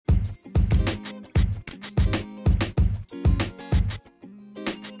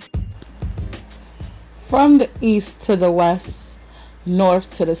From the east to the west,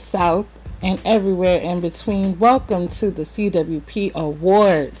 north to the south, and everywhere in between, welcome to the CWP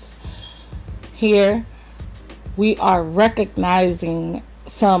Awards. Here, we are recognizing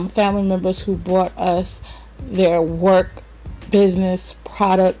some family members who brought us their work, business,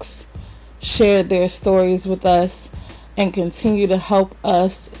 products, shared their stories with us, and continue to help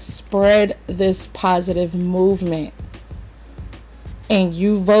us spread this positive movement. And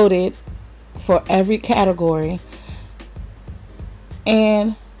you voted for every category,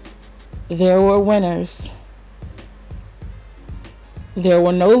 and there were winners. There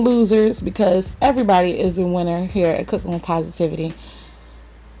were no losers, because everybody is a winner here at Cooking with Positivity.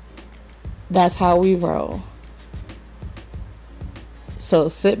 That's how we roll. So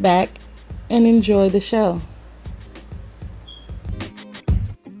sit back and enjoy the show.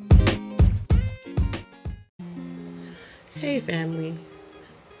 Hey family,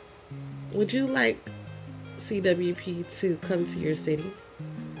 would you like CWP to come to your city?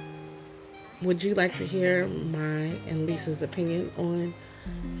 Would you like to hear my and Lisa's opinion on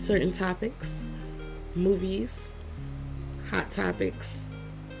certain topics, movies, hot topics,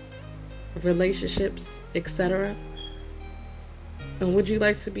 relationships, etc.? And would you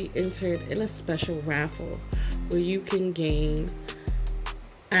like to be entered in a special raffle where you can gain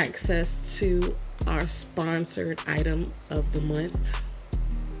access to our sponsored item of the month,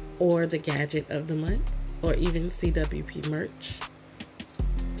 or the gadget of the month, or even CWP merch?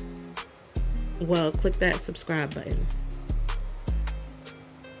 Well, click that subscribe button.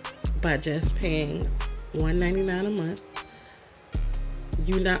 By just paying $1.99 a month,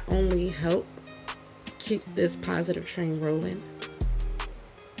 you not only help keep this positive train rolling,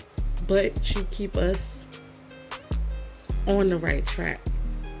 but you keep us on the right track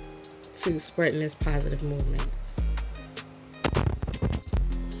to spreading this positive movement.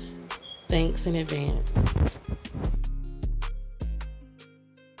 Thanks in advance.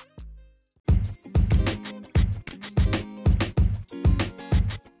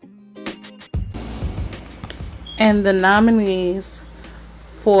 And the nominees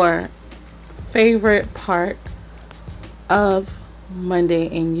for favorite part of Monday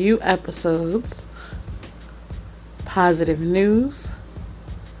in You episodes: Positive News,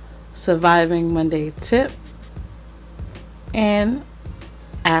 Surviving Monday Tip, and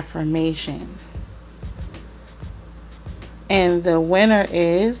Affirmation. And the winner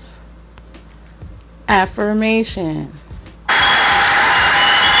is Affirmation.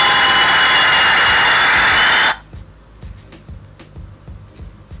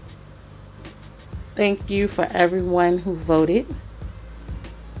 Thank you for everyone who voted.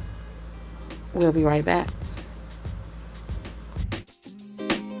 We'll be right back.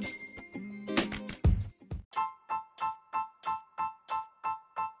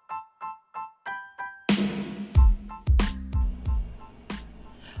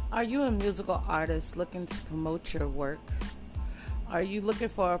 Are you a musical artist looking to promote your work? Are you looking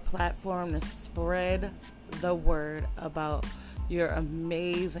for a platform to spread the word about your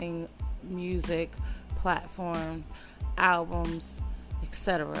amazing music, platform, albums,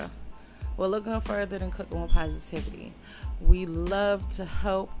 etc.? Well, look no further than Cooking with Positivity. We love to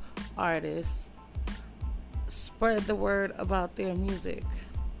help artists spread the word about their music.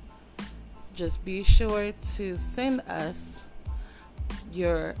 Just be sure to send us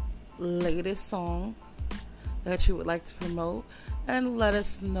your latest song that you would like to promote, and let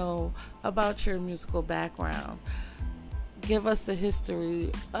us know about your musical background. Give us a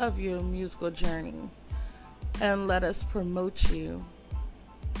history of your musical journey, and let us promote you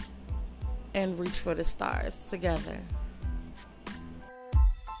and reach for the stars together.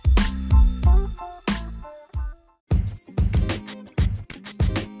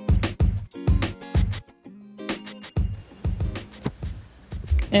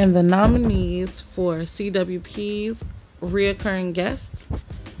 And the nominees for CWP's reoccurring guests: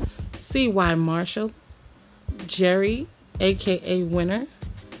 C.Y. Marshall, Jerry, aka Winner,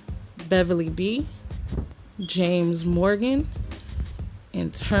 Beverly B, James Morgan,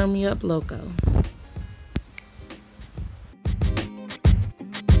 and Turn Me Up Loco.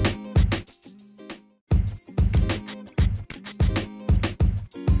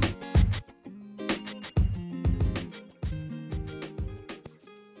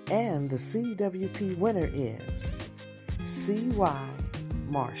 And the CWP winner is C.Y.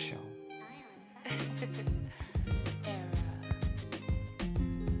 Marshall.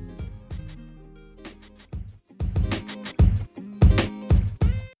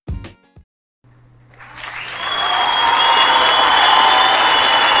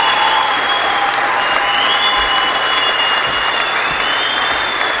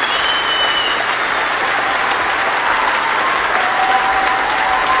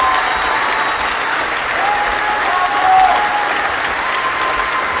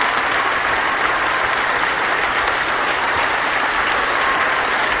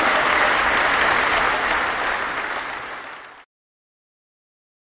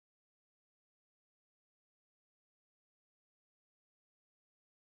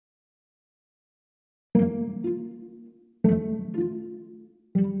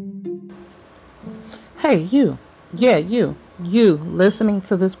 Hey, you. Yeah, you. You listening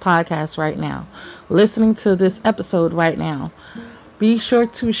to this podcast right now, listening to this episode right now. Be sure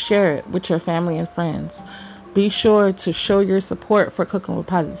to share it with your family and friends. Be sure to show your support for Cooking with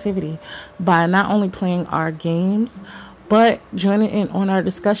Positivity by not only playing our games, but joining in on our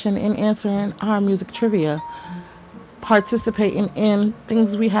discussion and answering our music trivia, participating in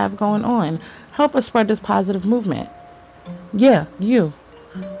things we have going on. Help us spread this positive movement. Yeah, you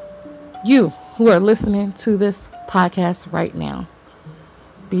who are listening to this podcast right now,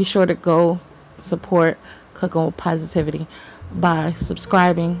 be sure to go support Cooking with Positivity by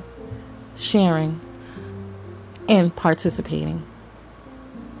subscribing, sharing, and participating.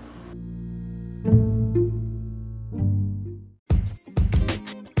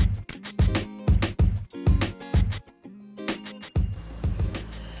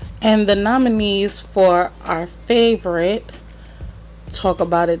 And the nominees for our favorite Talk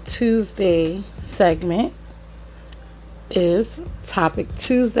About It Tuesday segment is Topic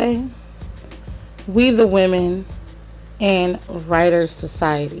Tuesday, We the Women, and Writers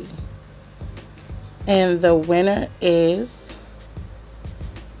Society. And the winner is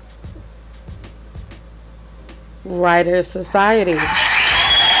Writers Society.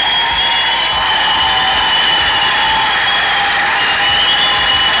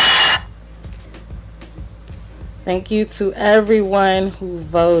 Thank you to everyone who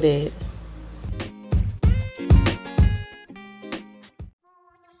voted.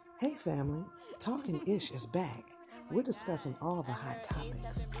 Hey family, Talking Ish is back. We're discussing all the hot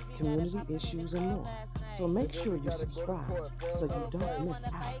topics, community issues, and more. So make sure you subscribe so you don't miss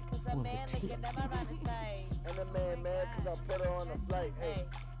out on the tea. And the man mad because I put her on a flight. Hey,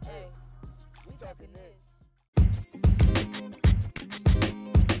 we talking this.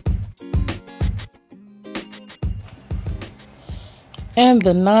 And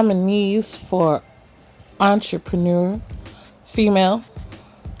the nominees for Entrepreneur Female: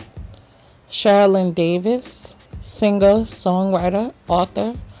 Sherilyn Davis, singer, songwriter,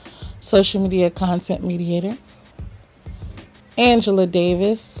 author, social media content mediator; Angela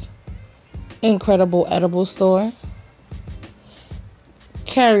Davis, Incredible Edible Store;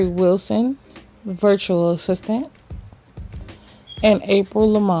 Carrie Wilson, virtual assistant; and April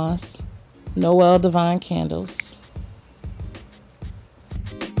Lamas, Noel Divine Candles.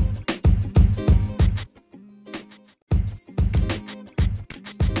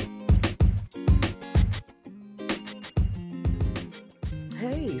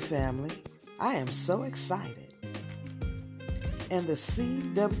 Hey family, I am so excited. And the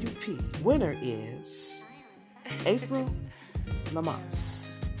CWP winner is April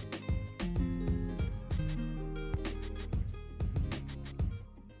Lamas.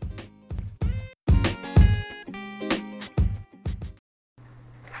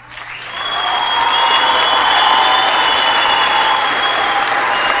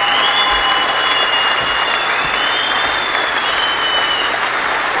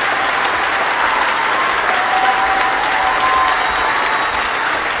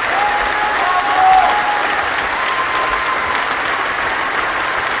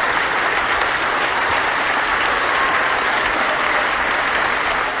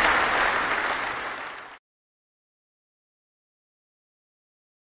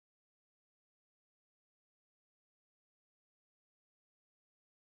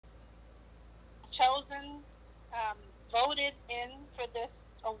 Chosen, voted in for this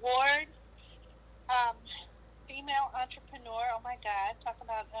award. Female entrepreneur, oh my God, talk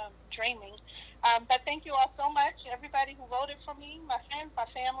about dreaming. But thank you all so much, everybody who voted for me, my friends, my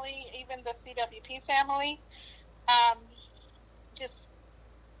family, even the CWP family. Just,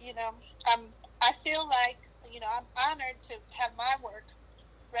 I feel like, I'm honored to have my work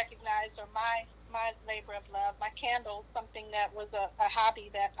recognized, or my labor of love, my candles, something that was a hobby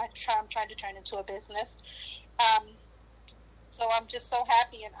that I'm trying to turn into a business. So I'm just so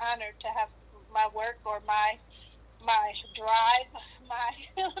happy and honored to have my work, or my drive, my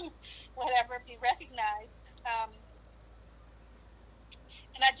whatever, be recognized.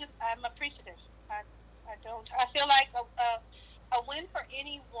 And I'm appreciative. I feel like a win for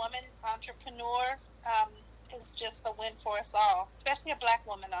any woman entrepreneur is just a win for us all, especially a Black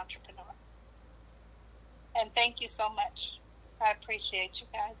woman entrepreneur. And thank you so much. I appreciate you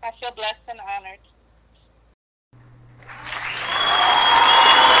guys. I feel blessed and honored.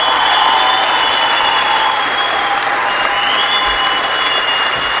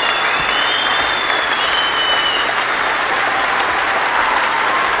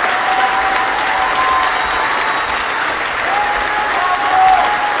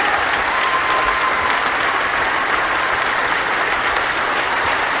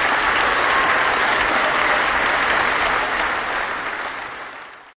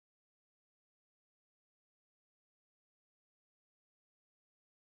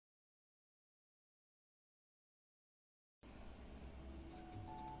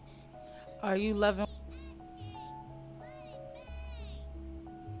 Are you loving?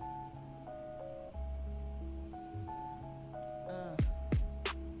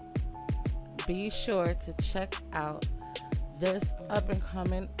 Be sure to check out this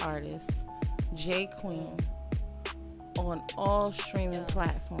up-and-coming artist, J Queen, on all streaming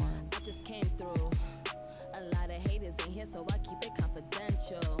platforms. I just came through. A lot of haters in here, so I keep it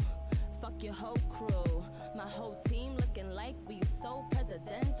confidential. Fuck your whole crew. My whole team looking like we so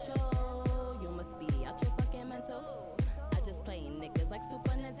presidential. You must be out your fucking mental. I just play niggas like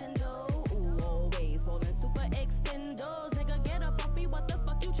Super Nintendo. Ooh, always rolling super extendos. Nigga, get up off me. What the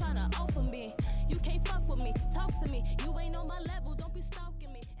fuck you tryna offer me? You can't fuck with me. Talk to me. You ain't on my level. Don't be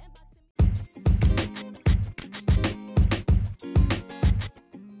stalking me.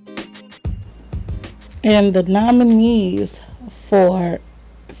 And the nominees for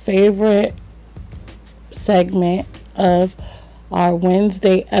favorite segment of our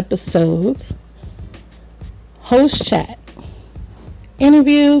Wednesday episodes: Host Chat,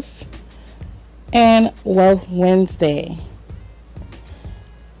 Interviews, and Wealth Wednesday.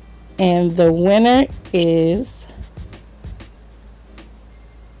 And the winner is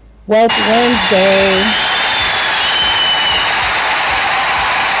Wealth Wednesday.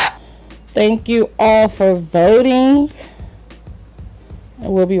 Thank you all for voting.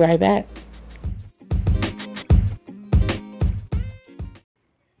 And we'll be right back.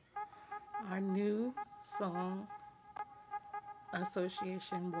 Our new song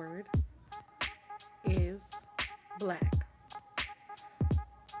association word is black.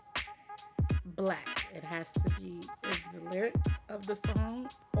 Black. It has to be in the lyrics of the song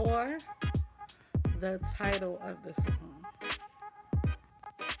or the title of the song.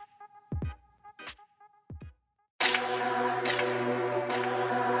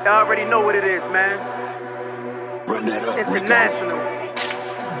 Y'all already know what it is, man. Run that up, International.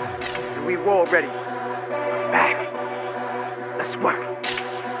 And we war ready. Back. Let's work.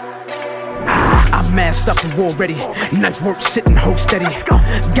 I'm masked up and war ready. Knife work sitting, hold steady.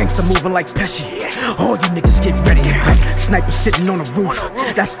 Gangsta moving like Pesci. All you niggas get ready. Sniper sitting on the roof.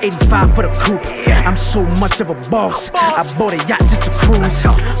 That's 85 for the coupe. I'm so much of a boss. I bought a yacht just to cruise.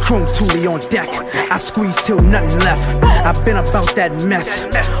 Chrome Thule on deck. I squeeze till nothing left. I've been about that mess.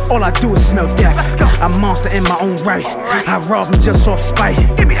 All I do is smell death. I'm a monster in my own right. I rob him just off spite.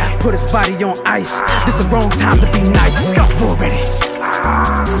 Put his body on ice. This the wrong time to be nice. War ready.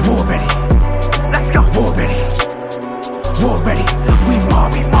 War ready. Let's go. War ready. War ready. We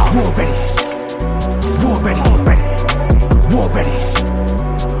mob. War ready. War ready. War ready.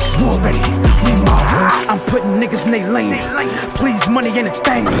 War ready. We mob. I'm putting niggas in they lane. Please, money ain't a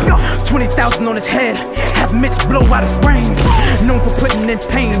thing. 20,000 on his head. Have Mitch blow out his brains. Known for putting in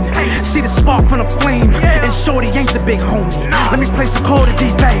pain. See the spark from the flame. And Shorty ain't the big homie. Let me place a call to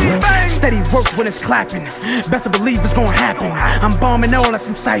D-Bang. Steady work when it's clapping. Best to believe it's gonna happen. I'm bombing all that's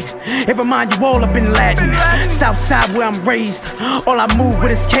in sight. It remind you all up in Latin. Southside where I'm raised. All I move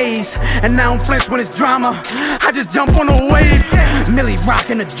with is K's. And now I don't flinch when it's drama. I just jump on a wave. Millie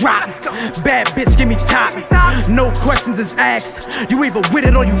rockin' the drop. Bad bitch give me top. No questions is asked. You either with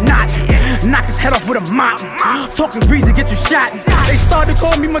it or you not. Knock his head off with a mop. Talking greasy get you shot. They started to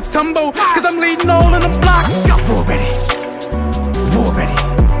call me Matumbo. Cause I'm leading all in the blocks. War ready. War ready.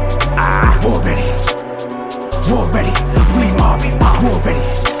 War ready. War ready. We mob. War ready.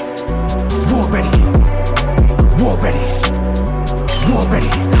 War ready. War ready. War ready.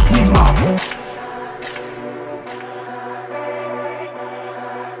 We mob.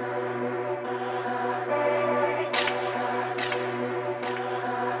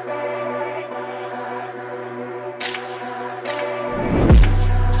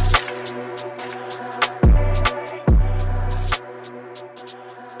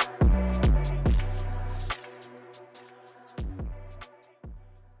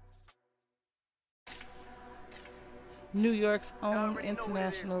 New York's own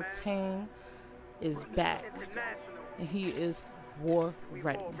International Tang is back, and he is war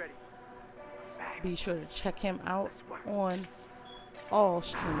ready. Be sure to check him out on all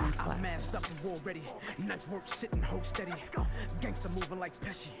streaming I'm masked up and war platforms. ready. Knife work sitting, hold steady. Gangsta moving like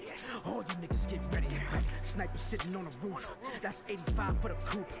Pesci. All you niggas get ready. Sniper sitting on the roof. That's 85 for the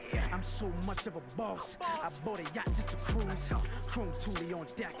coupe. I'm so much of a boss. I bought a yacht just to cruise. Chrome Thule on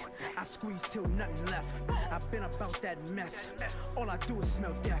deck. I squeeze till nothing left. I've been about that mess. All I do is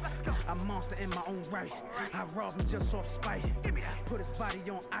smell death. I'm a monster in my own right. I rob him just off spite. Put his body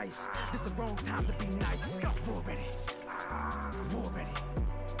on ice. This the wrong time to be nice. War ready. War ready.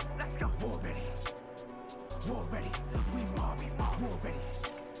 Let's go. War ready. War ready. We mob. War ready.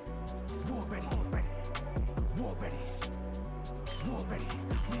 War ready. War ready. War ready.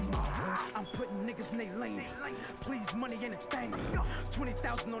 We mob. niggas in they lane. Please, money ain't a thing.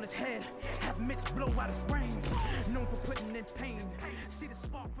 20,000 on his head. Have Mitch blow out his brains. Known for putting in pain. See the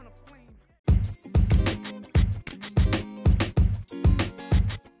spark from the flame.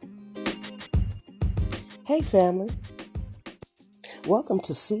 Hey family, welcome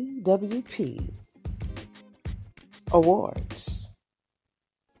to CWP Awards.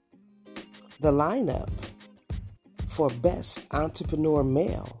 The lineup for Best Entrepreneur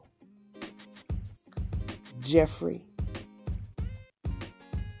Male: Jeffrey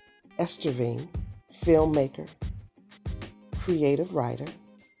Esterving, filmmaker, creative writer;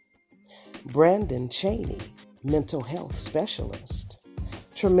 Brandon Cheney, mental health specialist;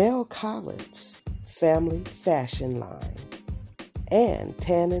 Tremel Collins, family fashion line; and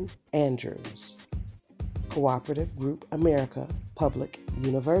Tannen Andrews, Cooperative Group America Public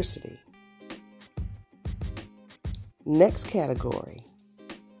University. Next category,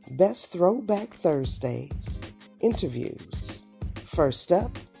 Best Throwback Thursdays interviews. First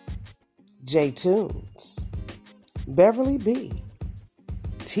up, J Tunes, Beverly B,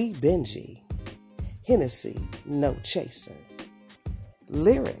 T Benji, Hennessy No Chaser,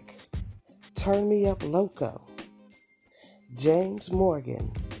 Lyric, Turn Me Up Loco, James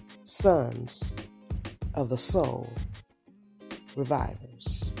Morgan, Sons of the Soul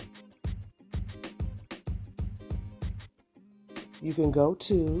Revivers. You can go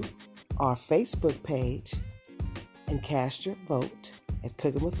to our Facebook page and cast your vote at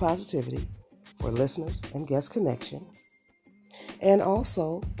Cooking with Positivity for listeners and guest connection, and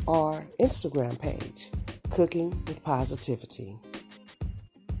also our Instagram page, Cooking with Positivity.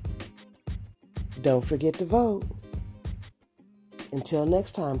 Don't forget to vote. Until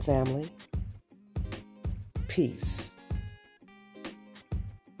next time, family. Peace.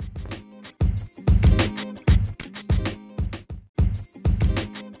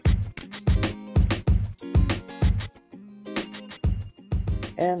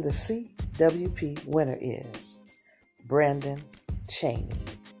 And the CWP winner is Brandon Cheney.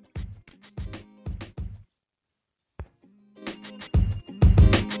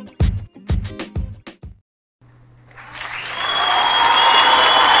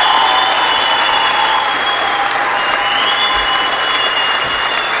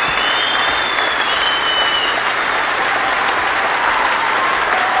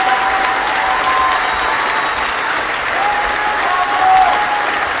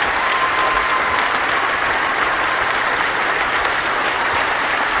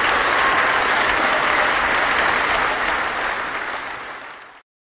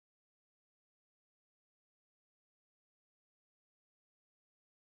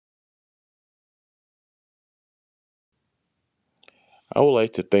 I would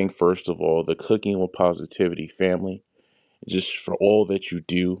like to thank, first of all, the Cooking with Positivity family, just for all that you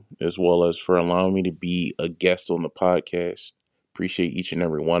do, as well as for allowing me to be a guest on the podcast. Appreciate each and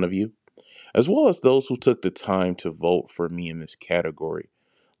every one of you, as well as those who took the time to vote for me in this category.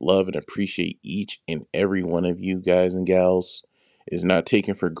 Love and appreciate each and every one of you guys and gals. It is not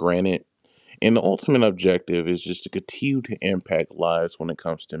taken for granted. And the ultimate objective is just to continue to impact lives when it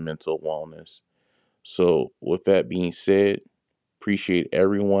comes to mental wellness. So with that being said, appreciate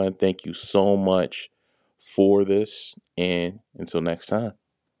everyone. Thank you so much for this. And until next time.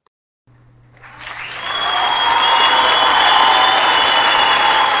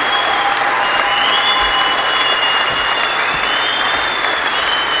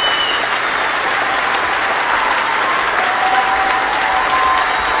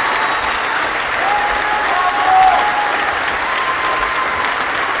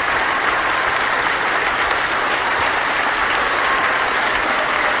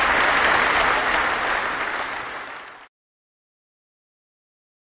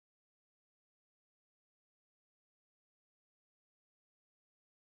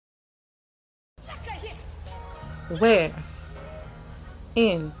 Where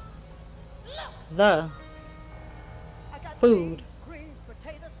in the food?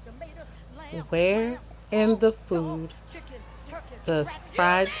 Where in the food does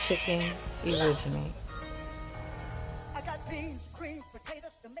fried chicken originate? I got beans, greens,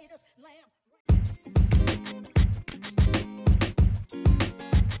 potatoes, tomatoes, lamb.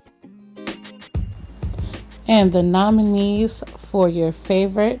 And the nominees for your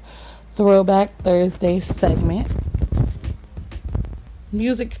favorite Throwback Thursday segment: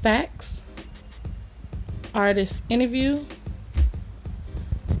 Music Facts, Artist Interview,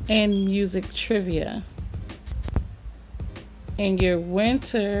 and Music Trivia. And your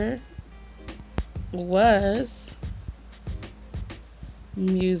winner was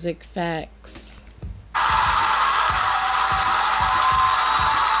Music Facts.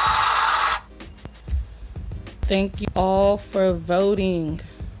 Thank you all for voting.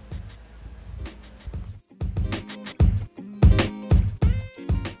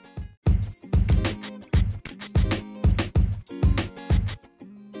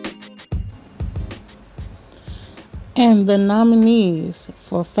 And the nominees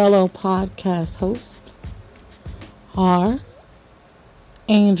for fellow podcast hosts are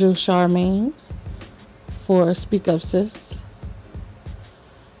Angel Charmaine for Speak Up Sis,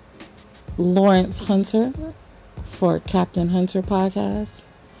 Lawrence Hunter for Captain Hunter Podcast,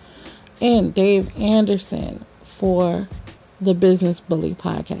 and Dave Anderson for the Business Bully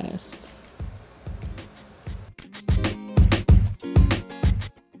Podcast.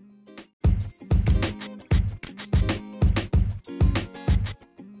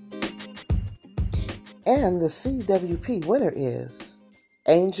 And the CWP winner is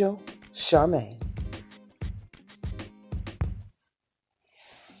Angel Charmaine.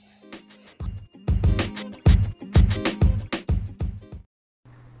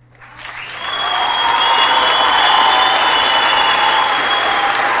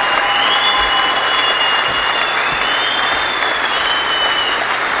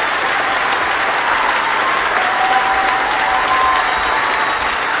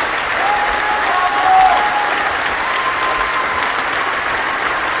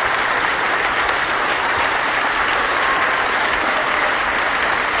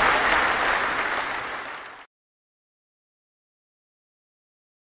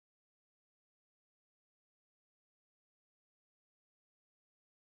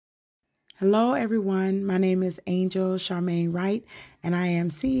 Hello, everyone. My name is Angel Charmaine Wright, and I am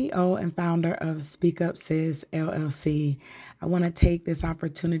CEO and founder of Speak Up Sis LLC. I want to take this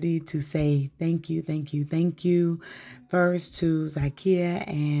opportunity to say thank you first to Zakia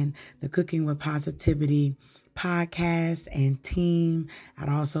and the Cooking with Positivity podcast and team. I'd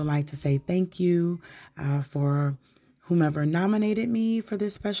also like to say thank you for whomever nominated me for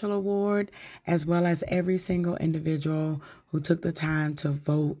this special award, as well as every single individual who took the time to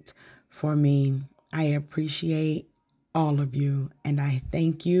vote for me. I appreciate all of you, and I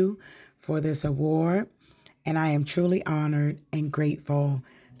thank you for this award. And I am truly honored and grateful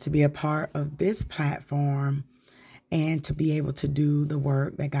to be a part of this platform and to be able to do the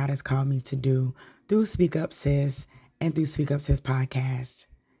work that God has called me to do through Speak Up Sis and through Speak Up Sis podcast.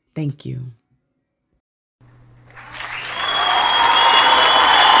 Thank you.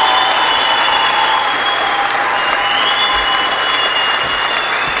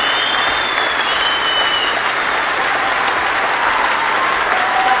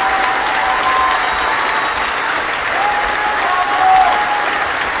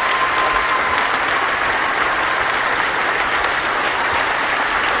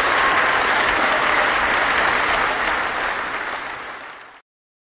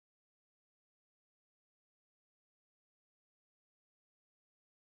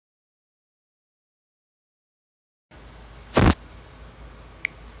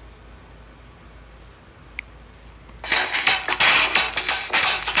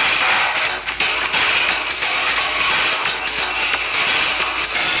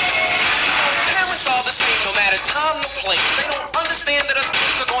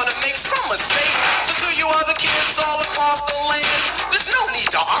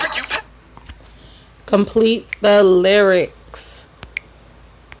 Complete the lyrics.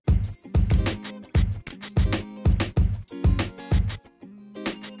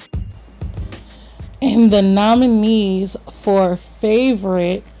 And the nominees for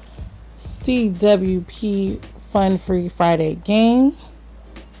favorite CWP Fun Free Friday game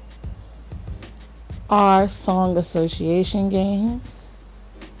are Song Association game,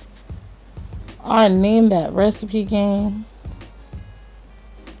 our Name That Recipe game,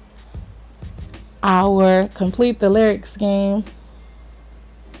 our Complete the Lyrics game,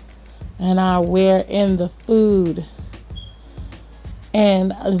 and our Where in the Food.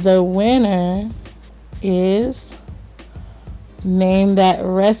 And the winner is Name That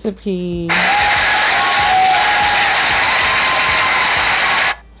Recipe.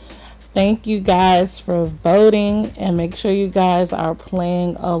 Thank you guys for voting, and make sure you guys are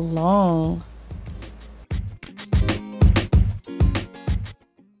playing along.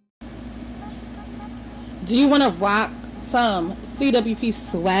 Do you want to rock some CWP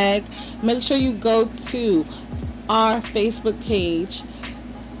swag? Make sure you go to our Facebook page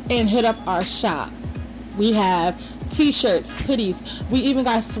and hit up our shop. We have t-shirts, hoodies. We even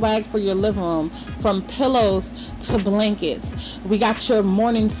got swag for your living room, from pillows to blankets. We got your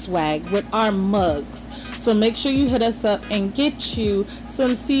morning swag with our mugs. So make sure you hit us up and get you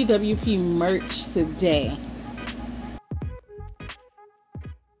some CWP merch today.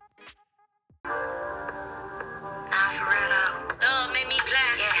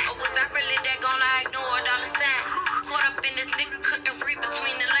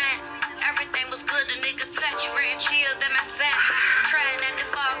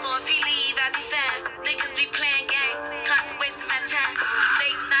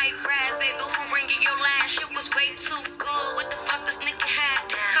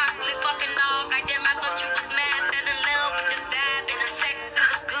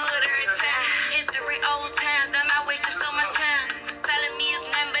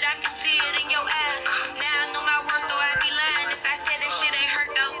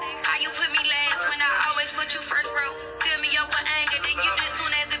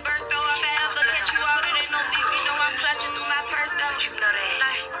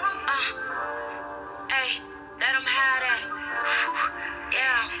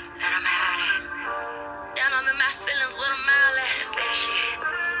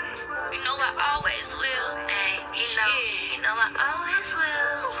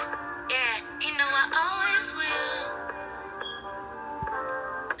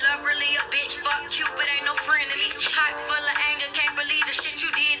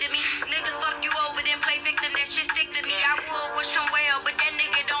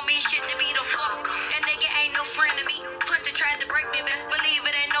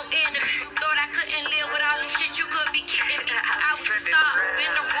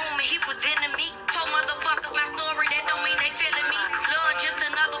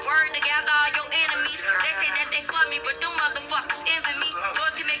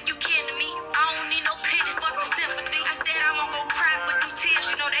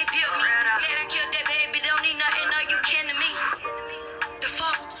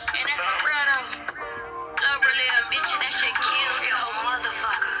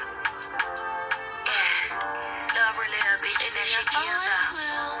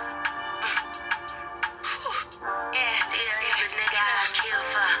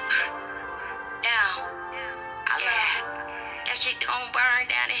 That shit gon' burn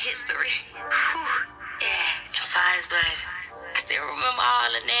down in history. Yeah, fires, but I still remember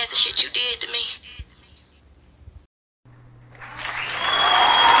all the nasty shit you did to me.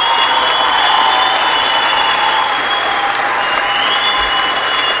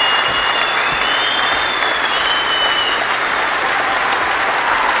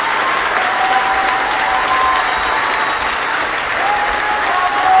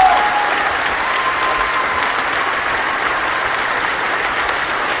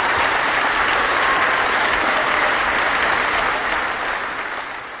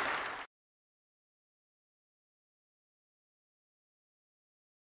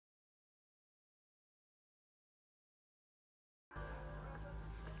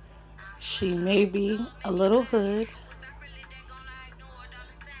 She may be a little hood.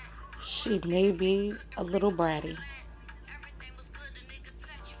 She may be a little bratty.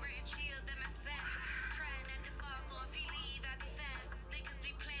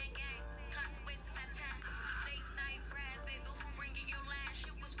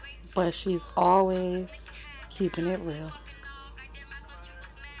 But she's always keeping it real.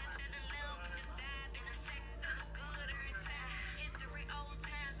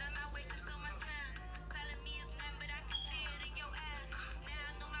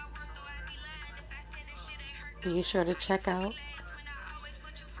 Be sure to check out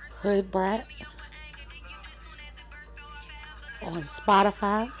Hood Brat on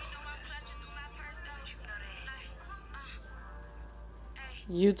Spotify,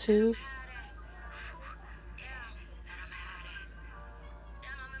 YouTube,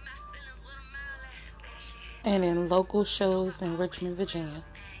 and in local shows in Richmond, Virginia.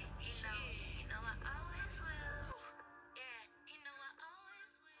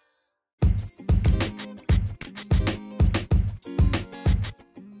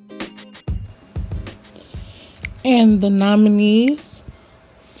 And the nominees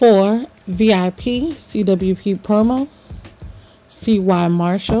for VIP CWP Promo: C.Y.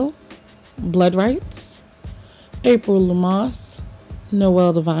 Marshall, Blood Rights; April Lamas,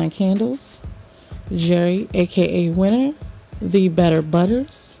 Noel Divine Candles; Jerry, aka Winner, The Better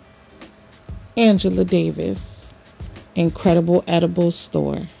Butters; Angela Davis, Incredible Edibles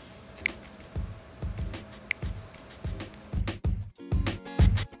Store.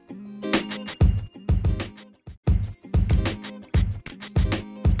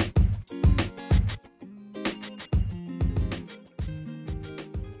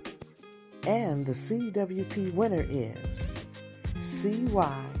 And the CWP winner is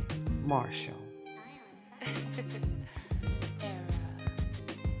C.Y. Marshall.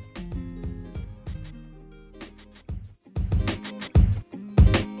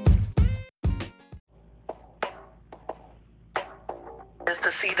 It's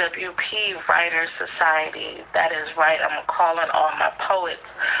the CWP Writers Society. That is right. I'm calling all my poets,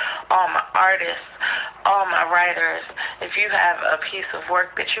 all my artists, all my writers. If you have a piece of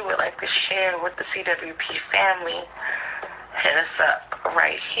work that you would like to share with the CWP family, hit us up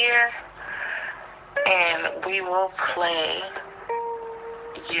right here, and we will play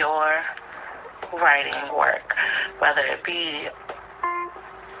your writing work, whether it be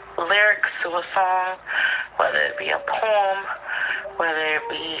lyrics to a song, whether it be a poem, whether it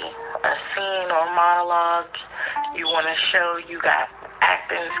be a scene or monologue you want to show you got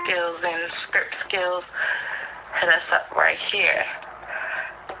acting skills and script skills, hit us up right here,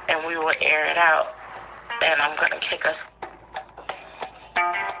 and we will air it out. And I'm going to kick us.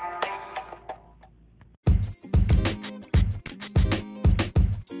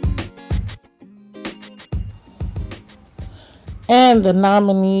 And the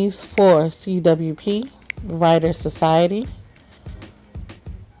nominees for CWP Writers Society: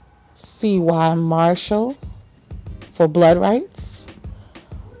 C.Y. Marshall for Blood Rights;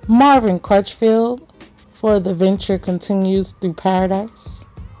 Marvin Crutchfield for The Venture Continues Through Paradise;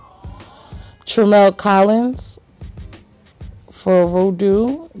 Tremel Collins for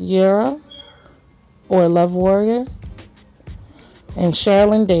Voodoo Yera or Love Warrior; and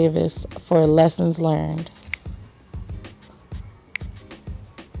Sherilyn Davis for Lessons Learned.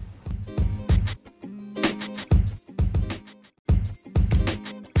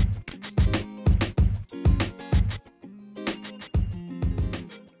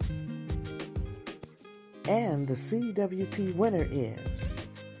 And the CWP winner is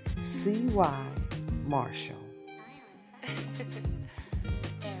C.Y. Marshall.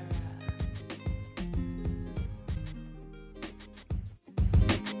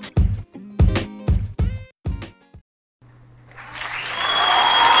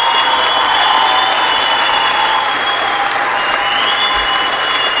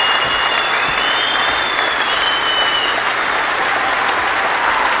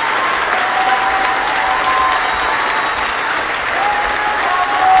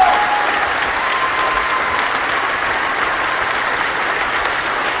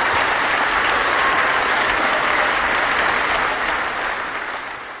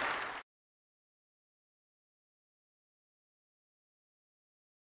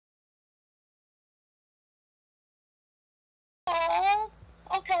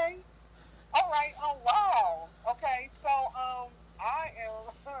 All right. Oh, wow. Okay. So, I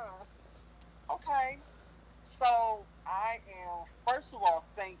am, okay. So, I am, first of all,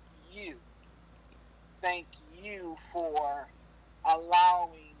 thank you. Thank you for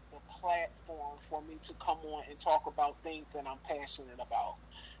allowing the platform for me to come on and talk about things that I'm passionate about.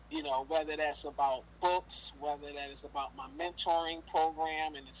 You know, whether that's about books, whether that is about my mentoring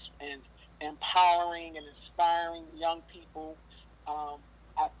program and empowering and inspiring young people.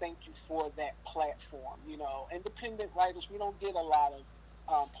 I thank you for that platform. You know, independent writers, we don't get a lot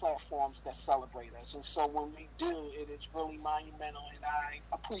of platforms that celebrate us. And so when we do, it is really monumental, and I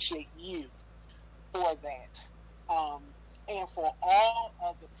appreciate you for that. And for all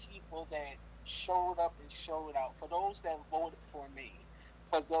of the people that showed up and showed out, for those that voted for me,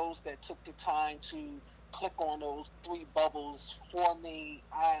 for those that took the time to click on those 3 bubbles for me,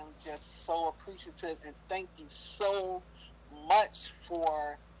 I am just so appreciative, and thank you so much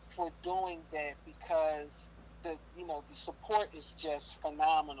for doing that, because the support is just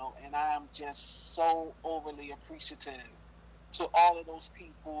phenomenal, and I am just so overly appreciative to all of those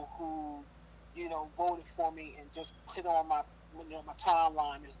people who voted for me and just put on my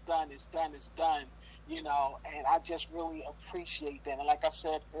timeline, it's done, and I just really appreciate that. And like I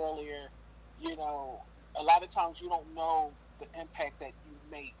said earlier, a lot of times you don't know the impact that you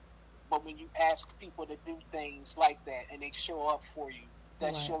make, but when you ask people to do things like that and they show up for you,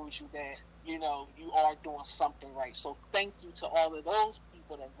 that shows you that, you are doing something right. So thank you to all of those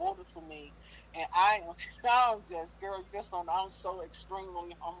people that voted for me. And I'm just, girl, I'm so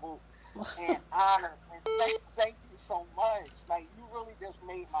extremely humbled and honored. And thank you so much. Like, you really just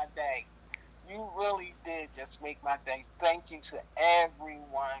made my day. You really did just make my day. Thank you to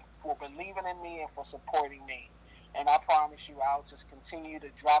everyone for believing in me and for supporting me. And I promise you, I'll just continue to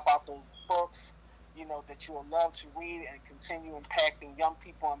drop out those books, that you'll love to read, and continue impacting young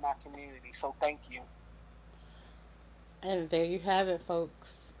people in my community. So thank you. And there you have it,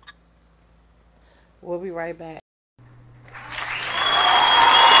 folks. We'll be right back.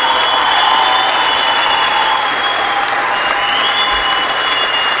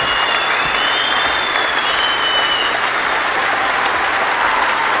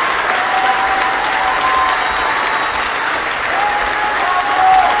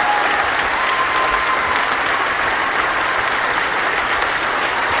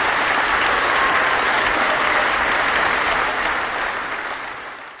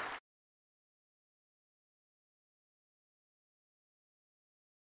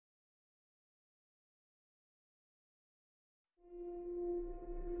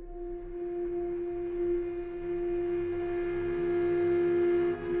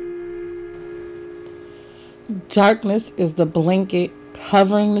 Darkness is the blanket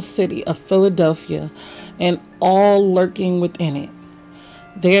covering the city of Philadelphia and all lurking within it.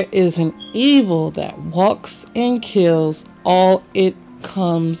 There is an evil that walks and kills all it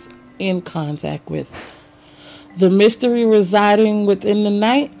comes in contact with. The mystery residing within the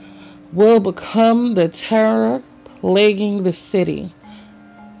night will become the terror plaguing the city.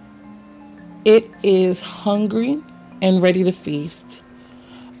 It is hungry and ready to feast.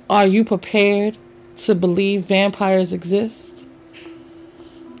 Are you prepared to believe vampires exist?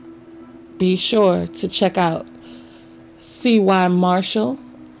 Be sure to check out C.Y. Marshall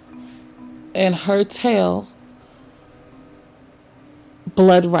and her tale,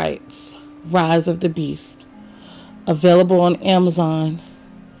 Blood Rights, Rise of the Beast, available on Amazon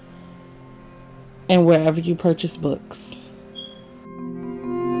and wherever you purchase books.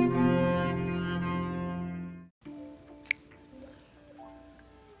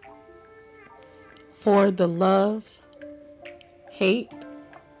 For the love, hate,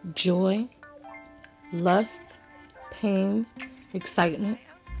 joy, lust, pain, excitement,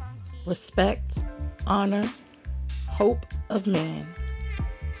 respect, honor, hope of man.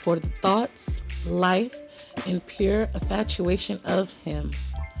 For the thoughts, life, and pure infatuation of him.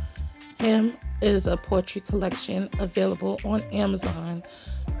 Him is a poetry collection available on Amazon,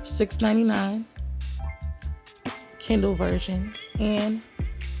 $6.99, Kindle version, and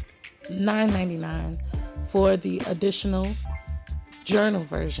 $9.99 for the additional journal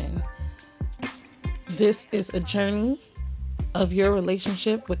version. This is a journey of your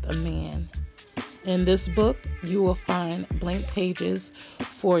relationship with a man. In this book, you will find blank pages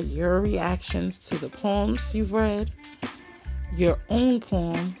for your reactions to the poems you've read, your own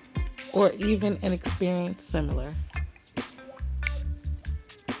poem, or even an experience similar.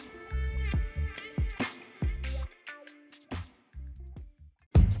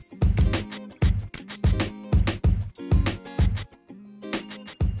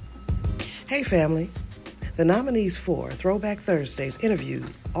 Hey family, the nominees for Throwback Thursday's interview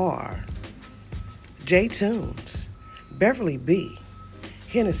are J Tunes, Beverly B,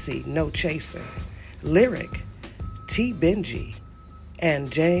 Hennessy No Chaser, Lyric, T Benji,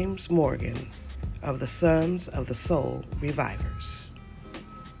 and James Morgan of the Sons of the Soul Revivers.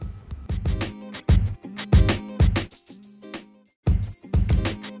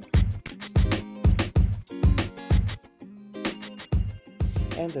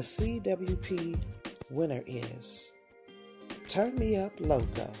 And the CWP winner is Turn Me Up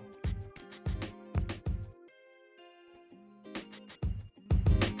Loco.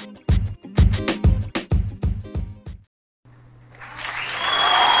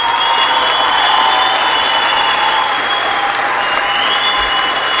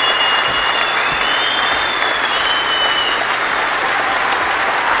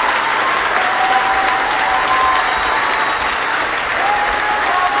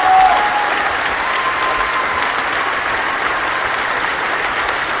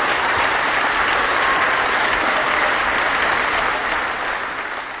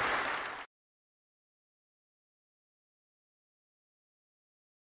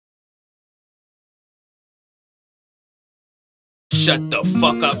 Shut the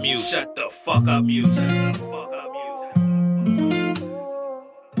fuck up music. Shut the fuck up music.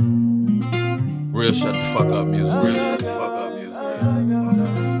 Real shut the fuck up music. Real shut the fuck up music.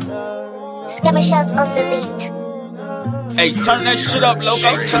 Scammer shots on the beat. Hey, turn that shit up,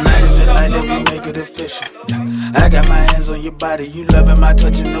 loco. Tonight is the night that we make it official. I got my hands on your body, you loving my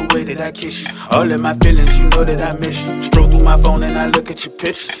touch and the way that I kiss you. All in my feelings, you know that I miss you. Stroll through my phone and I look at your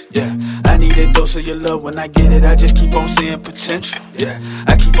pictures. Yeah, I need a dose of your love. When I get it, I just keep on seeing potential. Yeah,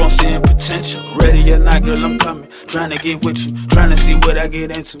 I keep on seeing potential. Ready or not, girl, I'm coming. Trying to get with you, trying to see what I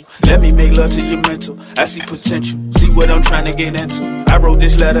get into. Let me make love to your mental. I see potential, see what I'm trying to get into. I wrote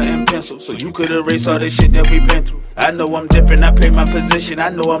this letter in pencil, so you could erase all this shit that we've been through. I know I'm different, I play my position. I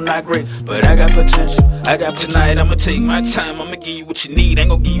know I'm not great, but I got potential. I got potential. Tonight I'ma take my time, I'ma give you what you need. Ain't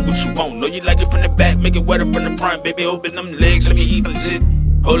gon' give you what you want. Know you like it from the back, make it wetter from the front. Baby, open them legs, let me eat legit.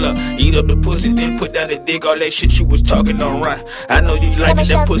 Hold up, eat up the pussy, then put down the dick. All that shit you was talking don't run. I know you like it,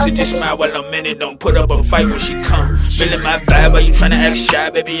 that pussy, just smile while I'm in it. Don't put up a fight when she come. Feeling my vibe, are you tryna act shy?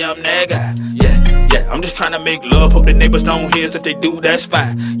 Baby, I'm that guy. Yeah, I'm just tryna make love. Hope the neighbors don't hear us. If they do, that's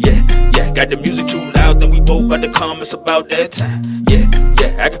fine. Yeah, got the music too loud, then we both about to come. It's about that time. Yeah,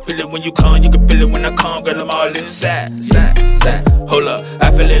 I can feel it when you come. You can feel it when I come. Girl, I'm all inside. Hold up,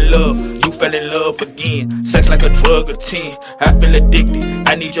 I fell in love. You fell in love again. Sex like a drug or 10. I feel addicted.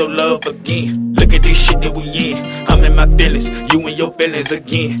 I need your love again. Look at this shit that we in. I'm in my feelings. You in your feelings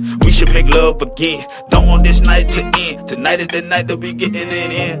again. We should make love again. Don't want this night to end. Tonight is the night that we getting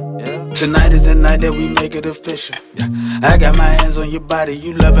it in. Yeah. Tonight is the night that we make it official. Yeah. I got my hands on your body.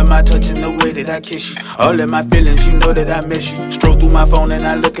 You loving my touch and the way that I kiss you. All in my feelings, you know that I miss you. Stroll through my phone and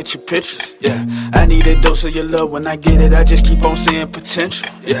I look at your pictures. Yeah, I need a dose of your love. When I get it, I just keep on seeing potential.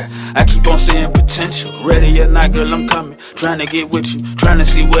 Yeah, I keep on seeing potential. Ready or not, girl, I'm coming. Trying to get with you, trying to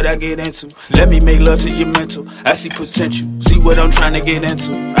see what I get into. Let me make love to your mental. I see potential, see what I'm trying to get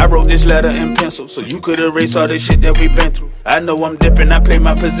into. I wrote this letter in pencil, so you could erase all this shit that we've been through. I know I'm different, I play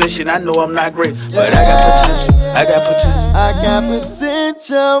my position. I know I'm not great, but I got potential. I got potential. I got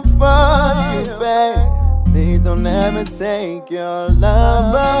potential for you, babe. Please don't ever take your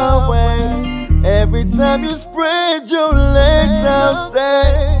love away. Every time you spread your legs out,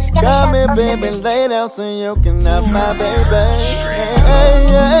 say, come here, baby, lay down so you can have my baby.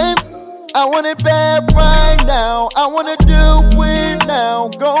 Hey. I want it bad right now. I wanna do it now.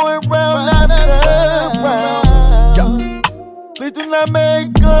 Going round after round. Please do not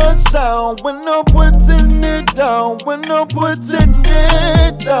make a sound when I'm putting it down. When I'm putting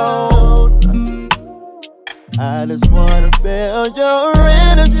it down. I just wanna feel your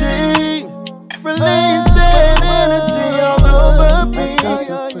energy. Release that energy all over me.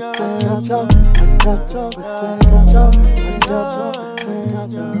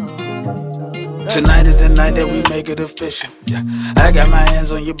 Tonight is the night that we make it official. Yeah, I got my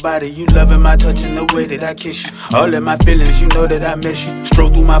hands on your body. You loving my touch and the way that I kiss you. All in my feelings, you know that I miss you. Stroll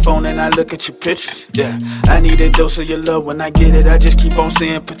through my phone and I look at your pictures. Yeah, I need a dose of your love. When I get it, I just keep on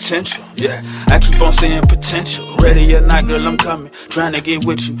seeing potential. Yeah, I keep on seeing potential. Ready or not, girl, I'm coming. Trying to get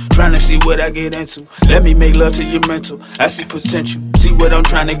with you, trying to see what I get into. Let me make love to your mental. I see potential, see what I'm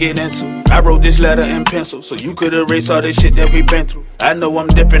trying to get into. I wrote this letter in pencil, so you could erase all this shit that we've been through. I know I'm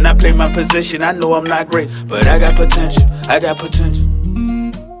different, I play my position. I know I'm not great, but I got potential. I got potential.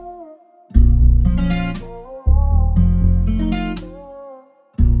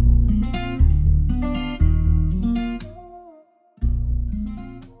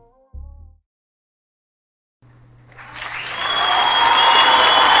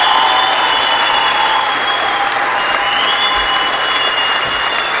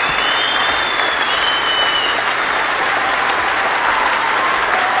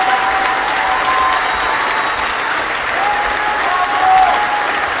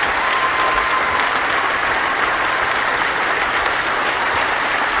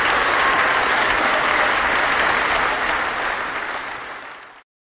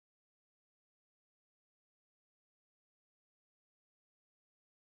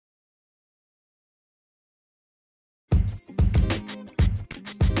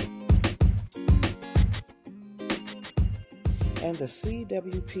 And the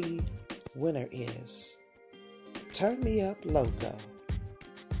CWP winner is Turn Me Up Loco.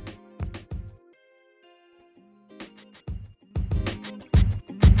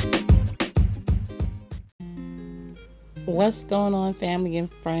 What's going on, family and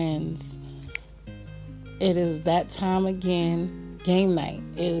friends? It is that time again. Game night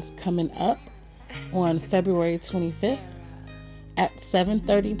is coming up on February 25th at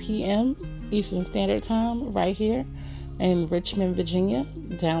 7:30 p.m. Eastern Standard Time right here in Richmond, Virginia,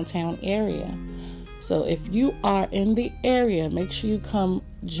 downtown area. So if you are in the area, make sure you come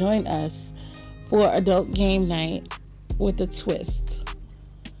join us for adult game night with a twist.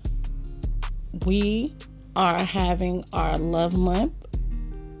 We are having our love month,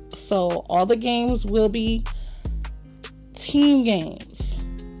 so all the games will be team games,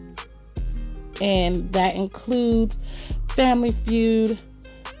 and that includes Family Feud,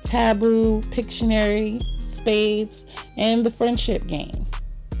 Taboo, Pictionary, Spades, and the friendship game.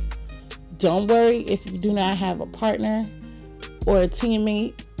 Don't worry if you do not have a partner or a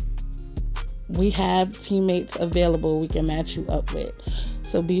teammate. We have teammates available we can match you up with.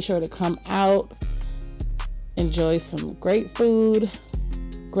 So be sure to come out, enjoy some great food,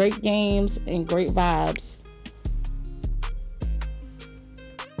 great games, and great vibes.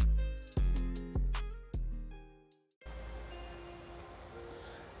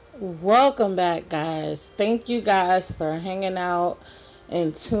 Welcome back, guys. Thank you guys for hanging out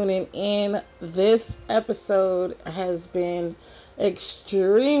and tuning in. This episode has been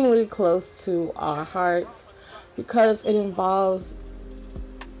extremely close to our hearts because it involves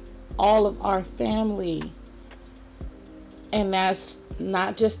all of our family. And that's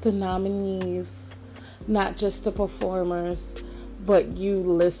not just the nominees, not just the performers, but you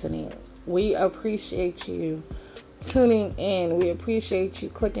listening. We appreciate you tuning in. We appreciate you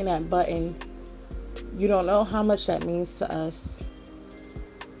clicking that button. You don't know how much that means to us.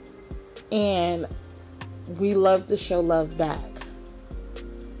 And we love to show love back.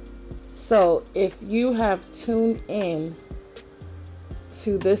 So if you have tuned in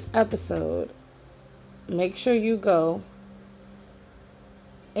to this episode, make sure you go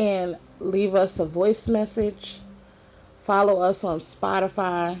and leave us a voice message. Follow us on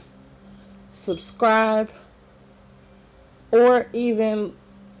Spotify, subscribe, or even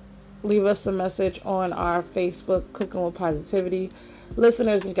leave us a message on our Facebook Cooking with Positivity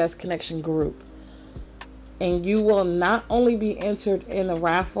Listeners and Guest Connection group. And you will not only be entered in the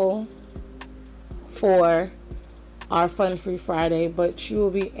raffle for our Fun Free Friday, but you will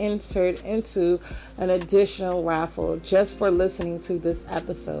be entered into an additional raffle just for listening to this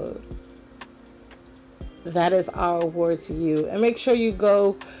episode. That is our award to you. And make sure you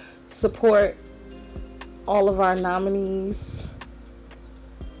go support all of our nominees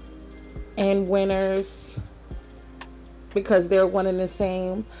and winners because they're one and the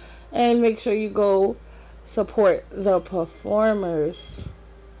same. And make sure you go support the performers.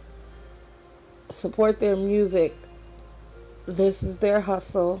 Support their music. This is their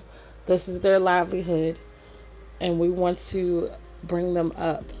hustle. This is their livelihood. And we want to bring them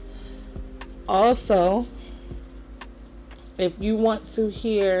up. Also, if you want to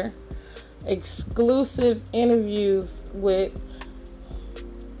hear exclusive interviews with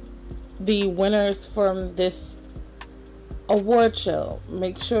the winners from this award show,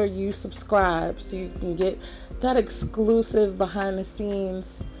 make sure you subscribe so you can get that exclusive behind the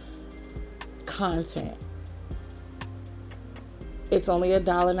scenes content. It's only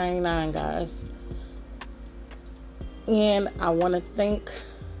 $1.99, guys. And I want to thank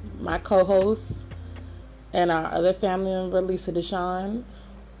my co-host and our other family member, Lisa Deshawn,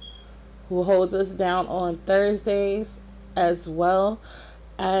 who holds us down on Thursdays, as well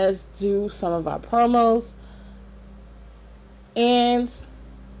as do some of our promos and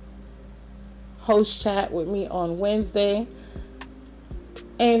host chat with me on Wednesday.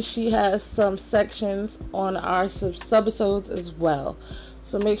 And she has some sections on our subisodes as well.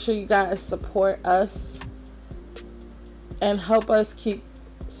 So make sure you guys support us and help us keep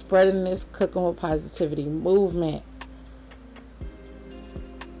spreading this Cooking with Positivity movement.